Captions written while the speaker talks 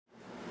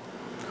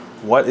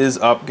What is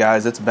up,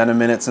 guys? It's been a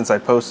minute since I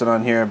posted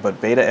on here, but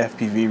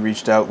BetaFPV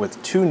reached out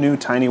with 2 new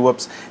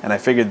Tinywhoops, and I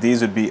figured these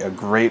would be a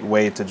great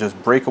way to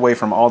just break away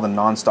from all the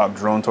non-stop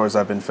drone tours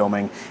I've been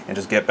filming and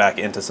just get back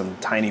into some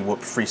Tinywhoop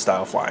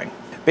freestyle flying.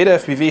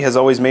 BetaFPV has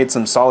always made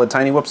some solid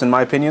Tinywhoops in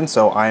my opinion,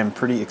 so I am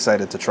pretty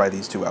excited to try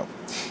these 2 out.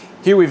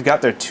 Here we've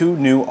got their 2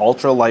 new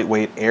ultra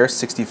lightweight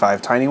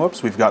Air65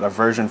 Tinywhoops. We've got a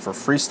version for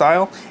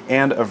freestyle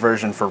and a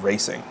version for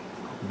racing.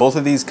 Both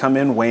of these come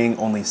in weighing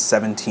only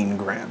 17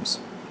 grams.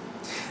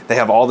 They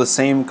have all the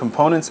same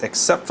components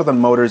except for the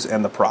motors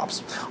and the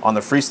props. On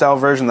the freestyle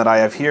version that I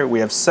have here, we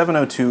have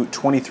 702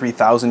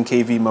 23,000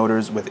 kV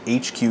motors with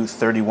HQ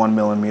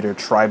 31mm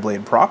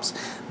tri-blade props.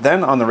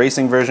 Then on the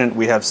racing version,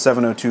 we have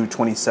 702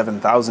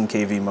 27,000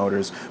 kV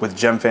motors with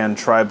Gemfan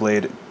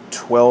tri-blade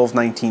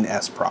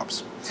 1219S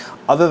props.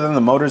 Other than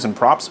the motors and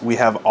props, we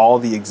have all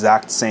the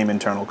exact same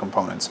internal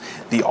components.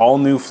 The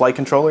all-new flight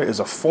controller is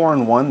a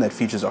 4-in-1 that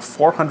features a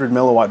 400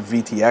 milliwatt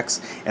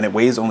VTX, and it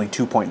weighs only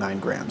 2.9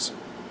 grams.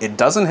 It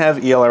doesn't have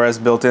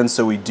ELRS built in,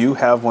 so we do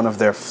have one of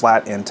their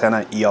flat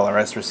antenna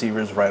ELRS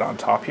receivers right on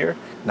top here.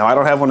 Now, I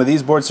don't have one of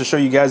these boards to show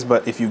you guys,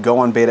 but if you go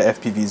on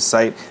BetaFPV's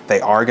site, they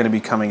are going to be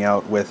coming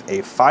out with a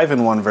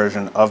 5-in-1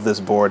 version of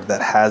this board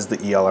that has the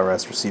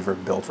ELRS receiver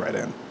built right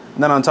in.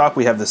 And then on top,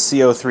 we have the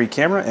CO3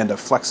 camera and a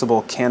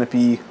flexible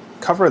canopy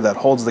cover that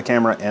holds the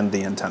camera and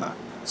the antenna.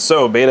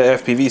 So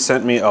BetaFPV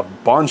sent me a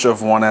bunch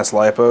of 1S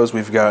LiPos.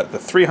 We've got the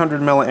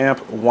 300 milliamp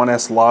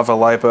 1S Lava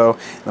LiPo,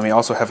 and we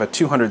also have a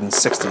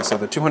 260. So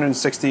the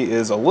 260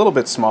 is a little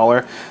bit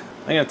smaller.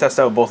 I'm going to test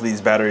out both of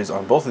these batteries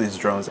on both of these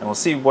drones, and we'll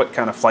see what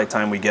kind of flight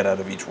time we get out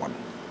of each one.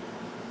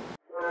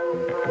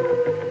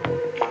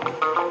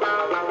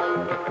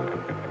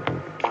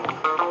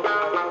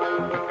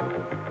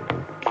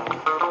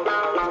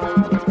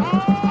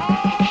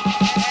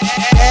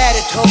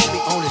 Daddy told me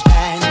on his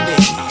dying bed,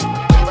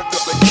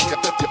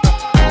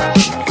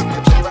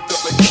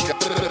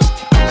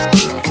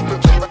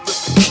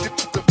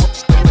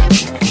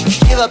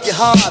 give up your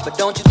heart, but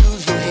don't you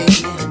lose your head.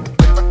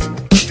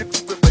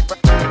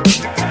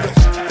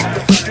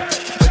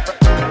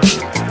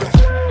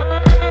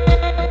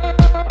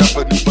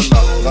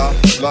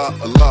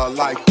 La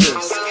like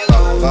this,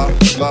 la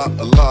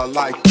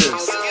like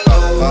this,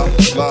 la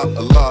this,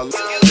 la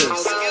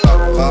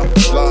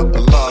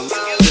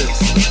this.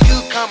 You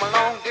come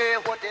along, girl,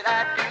 what did I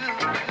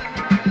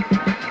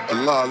do?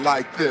 La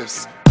like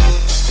this.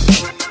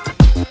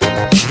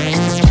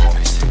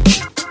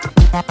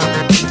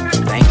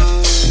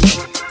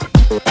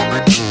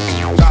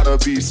 Gotta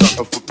be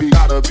something for me,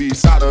 gotta be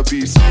something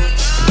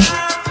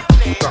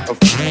for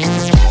me.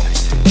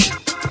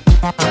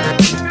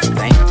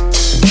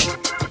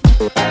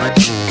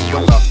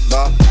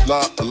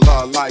 La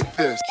like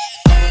this.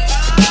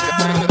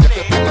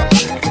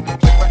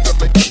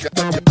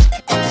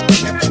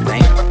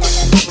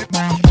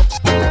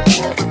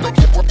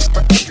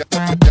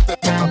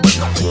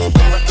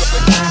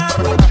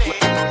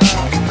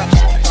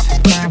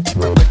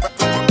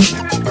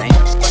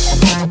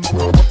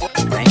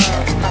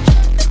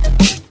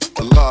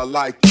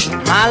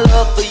 My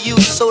love for you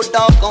is so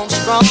doggone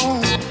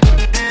strong.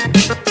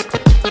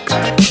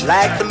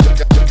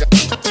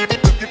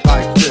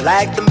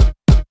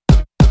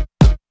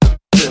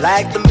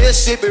 Like the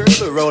Mississippi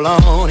River roll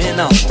on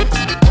and on.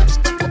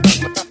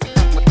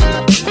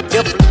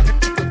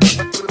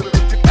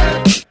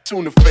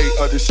 Tune the fate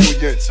of the shoe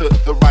yet to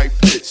the right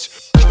pitch.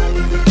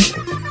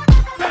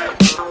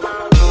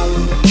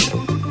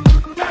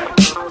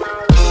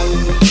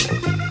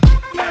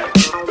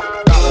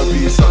 Gotta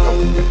be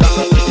something,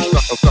 gotta be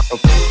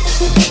something.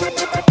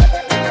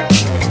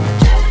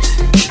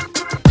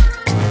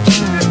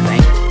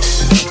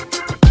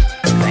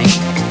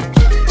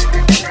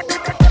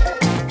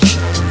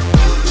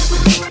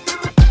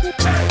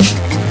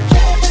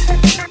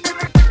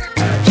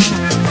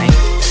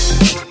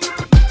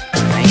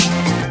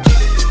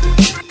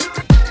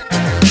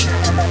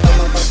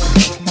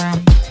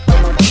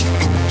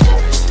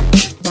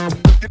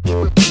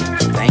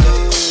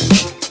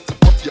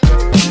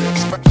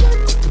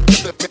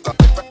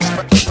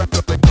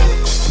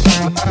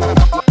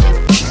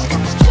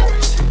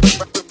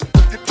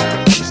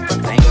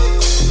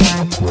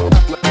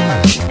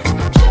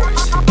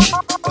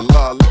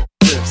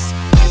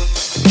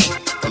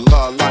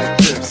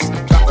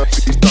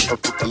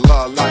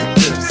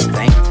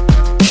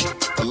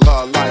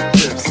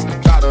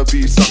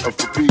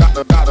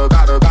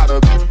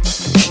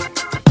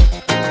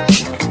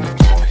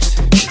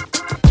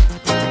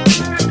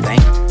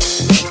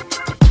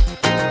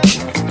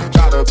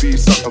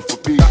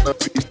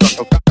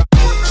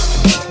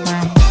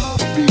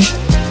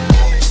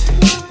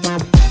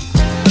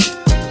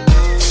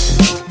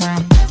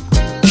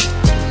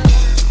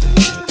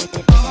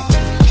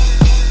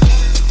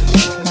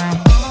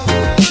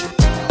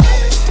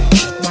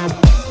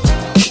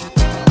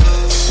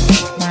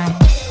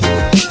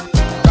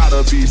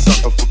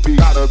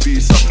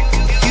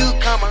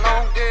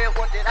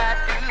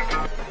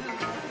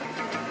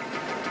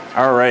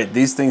 All right,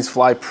 these things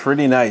fly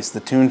pretty nice. The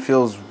tune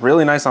feels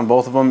really nice on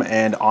both of them,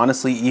 and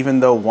honestly,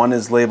 even though one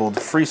is labeled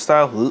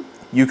freestyle,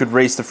 you could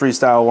race the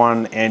freestyle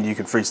one and you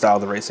could freestyle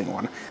the racing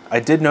one. I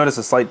did notice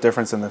a slight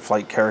difference in the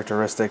flight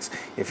characteristics.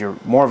 If you're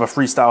more of a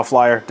freestyle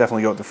flyer,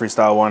 definitely go with the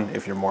freestyle one.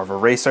 If you're more of a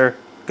racer,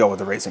 go with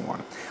the racing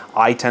one.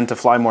 I tend to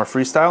fly more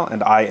freestyle,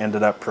 and I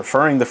ended up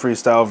preferring the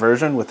freestyle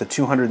version with the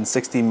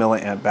 260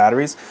 milliamp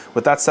batteries.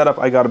 With that setup,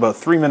 I got about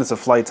 3 minutes of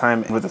flight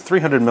time, and with the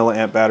 300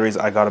 milliamp batteries,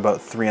 I got about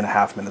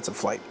 3.5 minutes of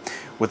flight.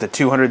 With the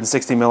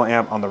 260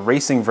 milliamp on the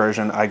racing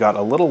version, I got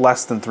a little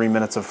less than 3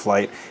 minutes of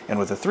flight, and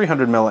with the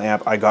 300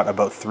 milliamp, I got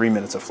about 3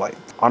 minutes of flight.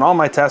 On all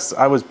my tests,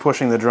 I was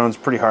pushing the drones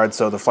pretty hard,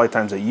 so the flight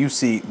times that you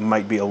see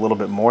might be a little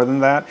bit more than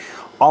that.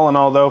 All in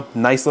all though,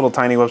 nice little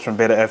Tinywhoops from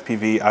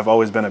BetaFPV. I've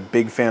always been a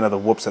big fan of the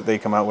whoops that they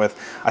come out with.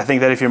 I think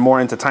that if you're more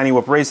into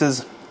Tinywhoop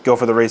races, go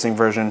for the racing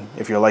version.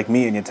 If you're like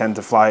me and you tend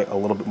to fly a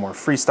little bit more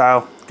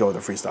freestyle, go with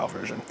the freestyle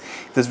version.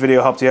 If this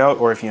video helped you out,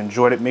 or if you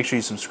enjoyed it, make sure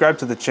you subscribe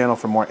to the channel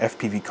for more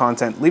FPV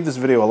content. Leave this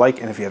video a like,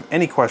 and if you have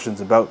any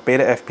questions about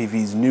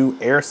BetaFPV's new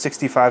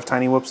Air65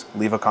 Tinywhoops,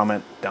 leave a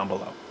comment down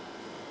below.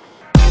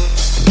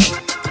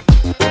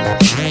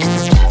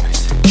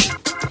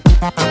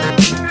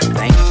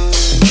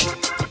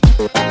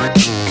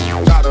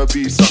 Gotta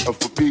be something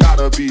for me.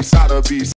 Gotta be.